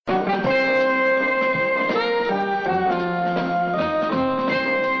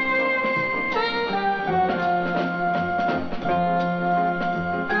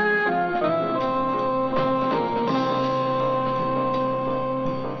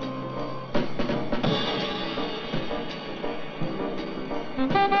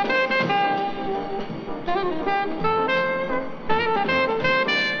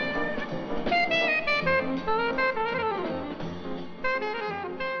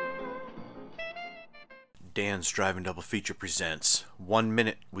Dan's Driving Double Feature presents 1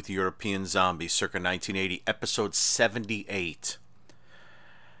 Minute with European Zombies, circa 1980, episode 78.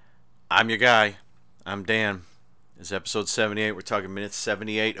 I'm your guy. I'm Dan. This is episode 78. We're talking minute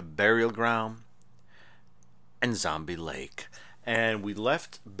 78 of Burial Ground and Zombie Lake. And we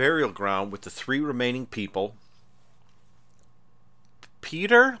left Burial Ground with the three remaining people: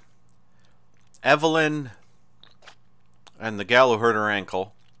 Peter, Evelyn, and the gal who hurt her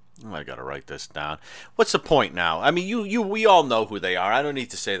ankle. I gotta write this down. What's the point now? I mean, we all know who they are. I don't need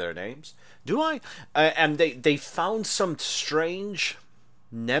to say their names, do I? And they found some strange,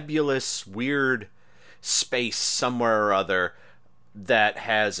 nebulous, weird space somewhere or other that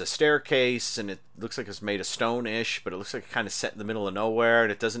has a staircase, and it looks like it's made of stone-ish, but it looks like it's kind of set in the middle of nowhere,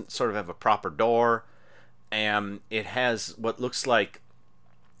 and it doesn't sort of have a proper door, and it has what looks like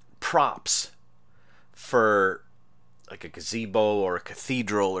props for like a gazebo or a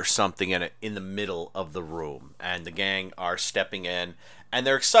cathedral or something in the middle of the room. And the gang are stepping in, and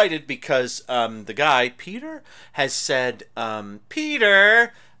they're excited because the guy, Peter, has said, that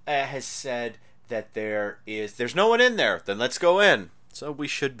there's no one in there. Then let's go in. So we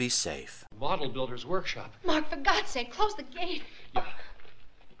should be safe. Model Builder's Workshop. Mark, for God's sake, close the gate. Yeah.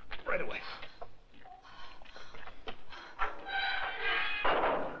 Right away.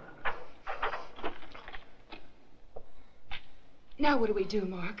 Now what do we do,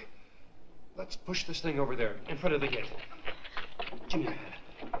 Mark? Let's push this thing over there, in front of the gate. Give me your hand.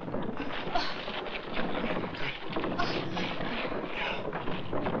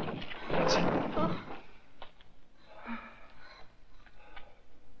 That's it.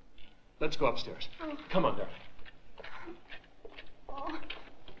 Let's go upstairs. Come on, darling.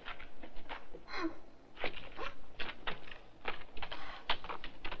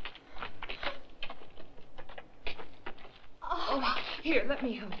 Here, let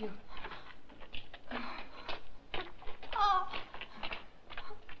me help you.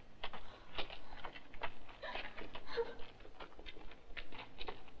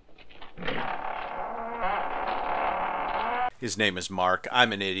 His name is Mark.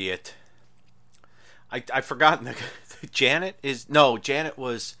 I'm an idiot. I've forgotten Janet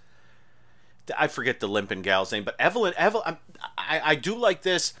was, I forget the limping gal's name, but Evelyn, I do like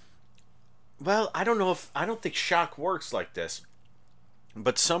this. Well, I don't think shock works like this.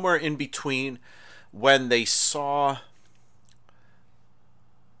 But somewhere in between when they saw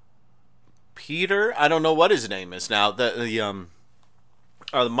Peter, I don't know what his name is now, the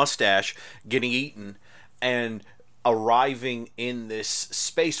mustache getting eaten and arriving in this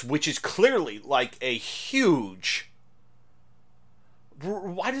space, which is clearly like a huge.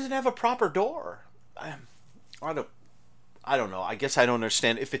 Why does it have a proper door? I don't know. I guess I don't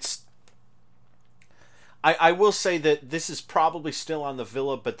understand if it's. I will say that this is probably still on the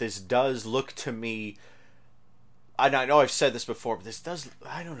villa, but this does look to me. And I know I've said this before, but this does.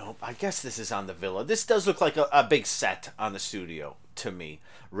 I don't know. I guess this is on the villa. This does look like a big set on the studio to me,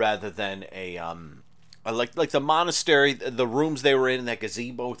 rather than a like the monastery, the rooms they were in, that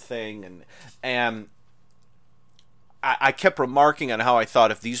gazebo thing, and I kept remarking on how I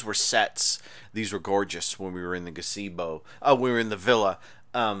thought if these were sets, these were gorgeous when we were in the gazebo. We were in the villa.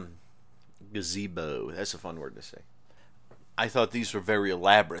 Gazebo. That's a fun word to say. I thought these were very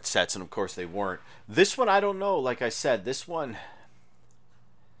elaborate sets, and of course they weren't. This one, I don't know. Like I said, this one,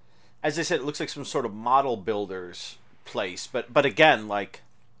 as I said, it looks like some sort of model builder's place. But again, like,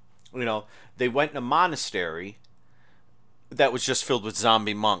 you know, they went in a monastery that was just filled with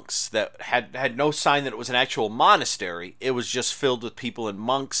zombie monks that had no sign that it was an actual monastery. It was just filled with people in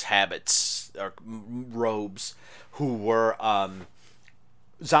monks' habits or robes who were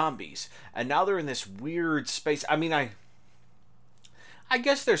zombies. And now they're in this weird space. I mean, I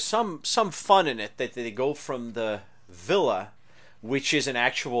guess there's some fun in it that they go from the villa, which is an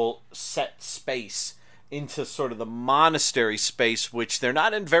actual set space, into sort of the monastery space, which they're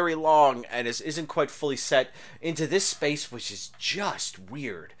not in very long and isn't quite fully set, into this space, which is just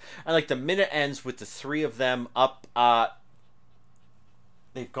weird. And like the minute ends with the three of them up.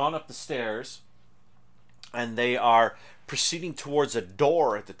 They've gone up the stairs, and they are proceeding towards a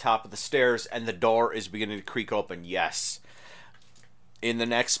door at the top of the stairs, and the door is beginning to creak open. Yes. In the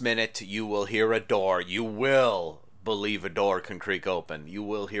next minute, you will hear a door. You will believe a door can creak open. You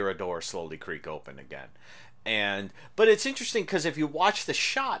will hear a door slowly creak open again. But it's interesting because if you watch the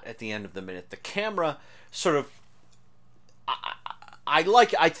shot at the end of the minute, the camera sort of.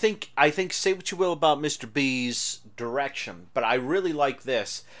 I think say what you will about Mr. B's direction, but I really like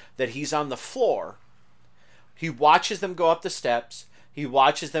this, that he's on the floor. He watches them go up the steps. He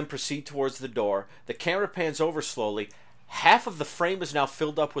watches them proceed towards the door. The camera pans over slowly. Half of the frame is now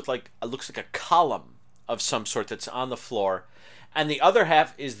filled up with, like, it looks like a column of some sort that's on the floor, and the other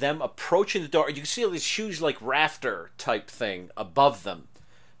half is them approaching the door. You can see this huge like rafter type thing above them.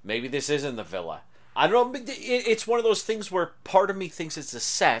 Maybe this isn't the villa. I don't know. It's one of those things where part of me thinks it's a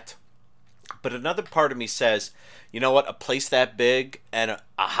set, but another part of me says, you know what, a place that big and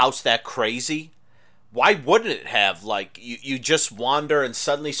a house that crazy, why wouldn't it have, like, you just wander and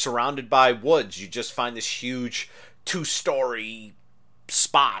suddenly surrounded by woods, you just find this huge 2-story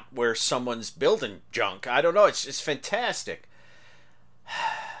spot where someone's building junk. I don't know. It's fantastic.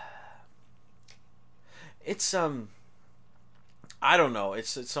 It's, I don't know.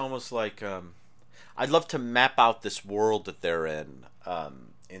 It's almost like, I'd love to map out this world that they're in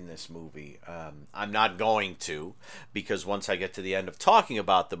this movie. I'm not going to, because once I get to the end of talking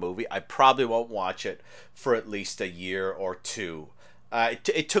about the movie, I probably won't watch it for at least a year or two.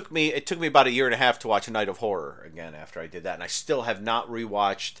 It took me about a year and a half to watch A Night of Horror again after I did that, and I still have not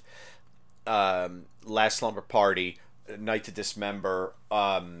rewatched Last Slumber Party, Night to Dismember.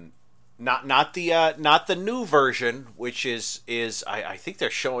 Not the new version, which is I think they're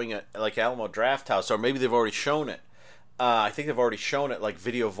showing it like Alamo Drafthouse, or maybe they've already shown it. I think they've already shown it like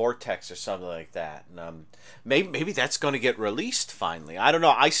Video Vortex or something like that. And, maybe that's going to get released finally. I don't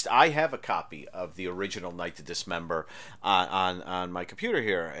know. I have a copy of the original Night to Dismember on my computer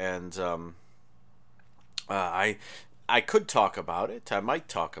here, and I could talk about it. I might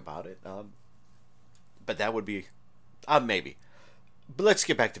talk about it, but that would be maybe. But let's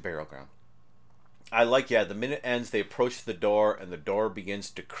get back to Burial Ground. I like, the minute ends, they approach the door, and the door begins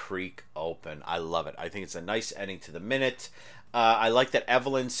to creak open. I love it. I think it's a nice ending to the minute. I like that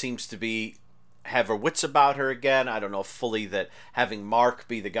Evelyn seems to have her wits about her again. I don't know fully that having Mark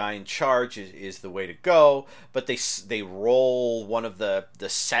be the guy in charge is the way to go, but they roll one of the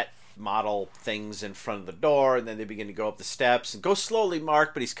set model things in front of the door, and then they begin to go up the steps and go slowly,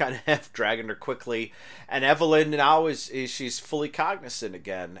 Mark, but he's kind of half dragging her quickly. And Evelyn now she's fully cognizant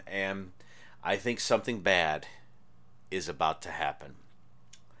again, and I think something bad is about to happen.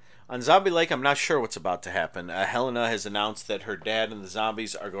 On Zombie Lake, I'm not sure what's about to happen. Helena has announced that her dad and the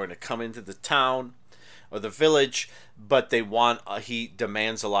zombies are going to come into the town or the village, but he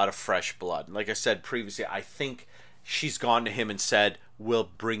demands a lot of fresh blood. And like I said previously, I think she's gone to him and said,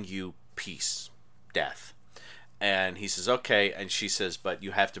 "We'll bring you peace, death." And he says, "Okay." And she says, "But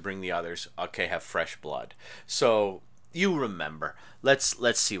you have to bring the others. Okay, have fresh blood." So you remember. Let's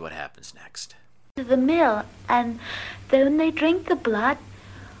see what happens next. To the mill, and then when they drink the blood,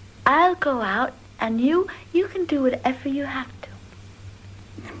 I'll go out, and you can do whatever you have to.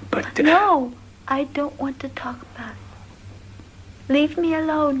 But no, I don't want to talk about it. Leave me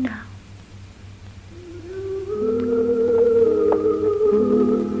alone now.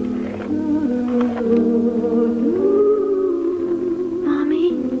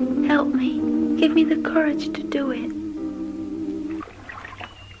 Mommy, help me. Give me the courage to do it.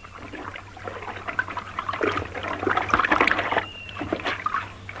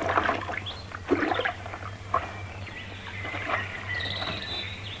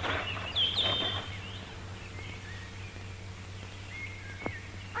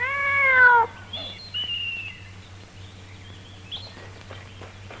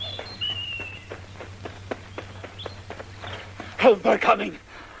 Help, they're coming.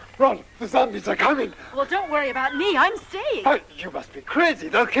 Run, the zombies are coming. Well, don't worry about me. I'm staying. Oh, you must be crazy.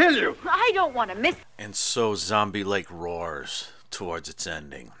 They'll kill you. I don't want to miss... And so Zombie Lake roars towards its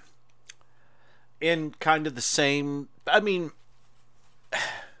ending. In kind of the same... I mean...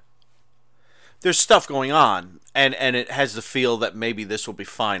 There's stuff going on, and it has the feel that maybe this will be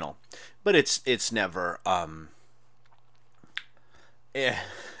final. But it's never...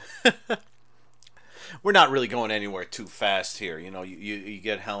 We're not really going anywhere too fast here. You know, you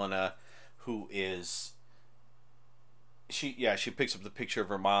get Helena, who is... She picks up the picture of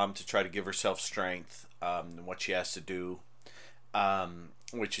her mom to try to give herself strength, and what she has to do,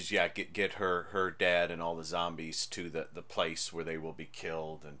 which is, get her dad and all the zombies to the place where they will be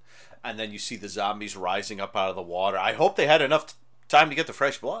killed. And then you see the zombies rising up out of the water. I hope they had enough time to get the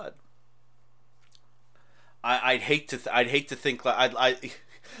fresh blood. I'd hate to think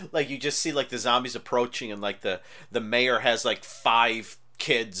like you just see like the zombies approaching, and like the mayor has like 5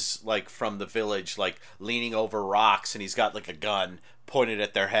 kids like from the village like leaning over rocks, and he's got like a gun pointed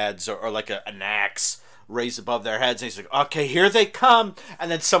at their heads, or like an axe raised above their heads, and he's like, "Okay, here they come."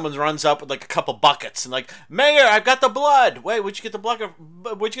 And then someone runs up with like a couple buckets and like, "Mayor, I've got the blood." "Wait, where'd you get the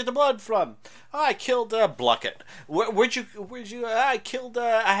blood from?" "Oh, I killed Bluckett." Where'd you I killed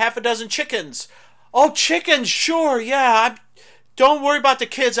a half a dozen chickens." "Oh, chickens, sure, yeah. Don't worry about the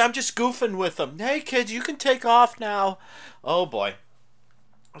kids. I'm just goofing with them." "Hey, kids, you can take off now." Oh, boy.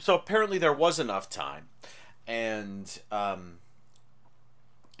 So apparently there was enough time, and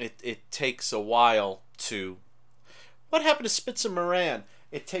it takes a while to. What happened to Spitz and Moran?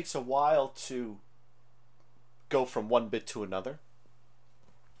 It takes a while to go from one bit to another,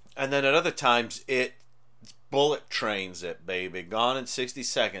 and then at other times it bullet trains it, baby. Gone in 60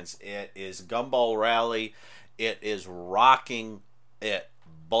 seconds. It is Gumball Rally. It is rocking it.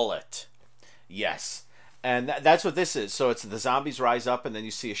 Bullet. Yes. And that's what this is. So it's the zombies rise up, and then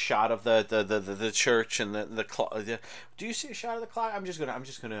you see a shot of the church and the clock. Do you see a shot of the clock? I'm just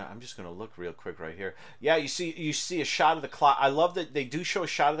gonna look real quick right here. Yeah, you see a shot of the clock. I love that they do show a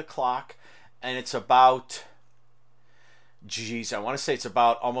shot of the clock, and it's about. Geez, I want to say it's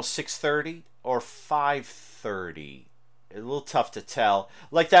about almost 6:30 or 5:30. A little tough to tell.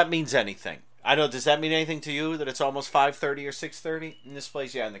 Like that means anything. I know. Does that mean anything to you that it's almost 5:30 or 6:30 in this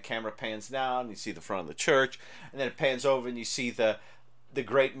place? Yeah, and the camera pans down. You see the front of the church, and then it pans over, and you see the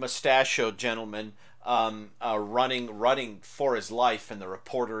great mustachioed gentleman running for his life, and the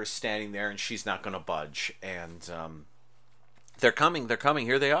reporter is standing there, and she's not going to budge. And they're coming. They're coming.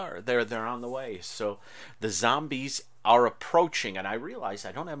 Here they are. They're on the way. So the zombies are approaching, and I realize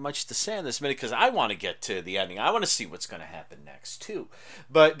I don't have much to say on this minute because I want to get to the ending. I want to see what's going to happen next too.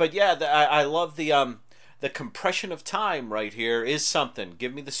 But yeah, I love the compression of time right here is something.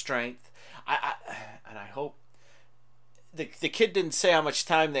 Give me the strength. And I hope the kid didn't say how much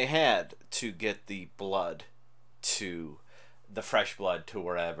time they had to get the blood to the fresh blood to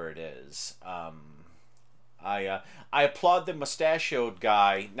wherever it is. I applaud the mustachioed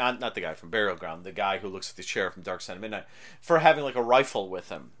guy, not the guy from Burial Ground, the guy who looks like the sheriff from Dark Side of Midnight, for having like a rifle with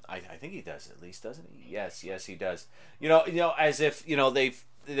him. I think he does at least, doesn't he? Yes, he does. You know, as if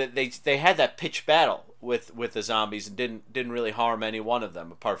they had that pitched battle with the zombies and didn't really harm any one of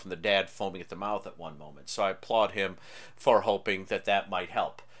them, apart from the dad foaming at the mouth at one moment. So I applaud him for hoping that might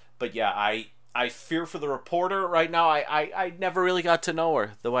help. But yeah, I fear for the reporter right now. I never really got to know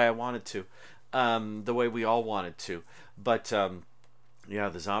her the way I wanted to. The way we all wanted to. But, yeah,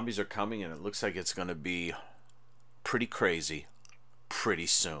 the zombies are coming, and it looks like it's going to be pretty crazy pretty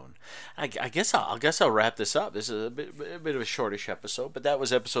soon. I guess I'll wrap this up. This is a bit of a shortish episode, but that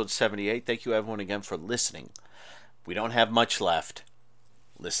was episode 78. Thank you, everyone, again, for listening. We don't have much left.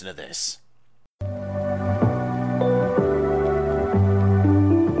 Listen to this.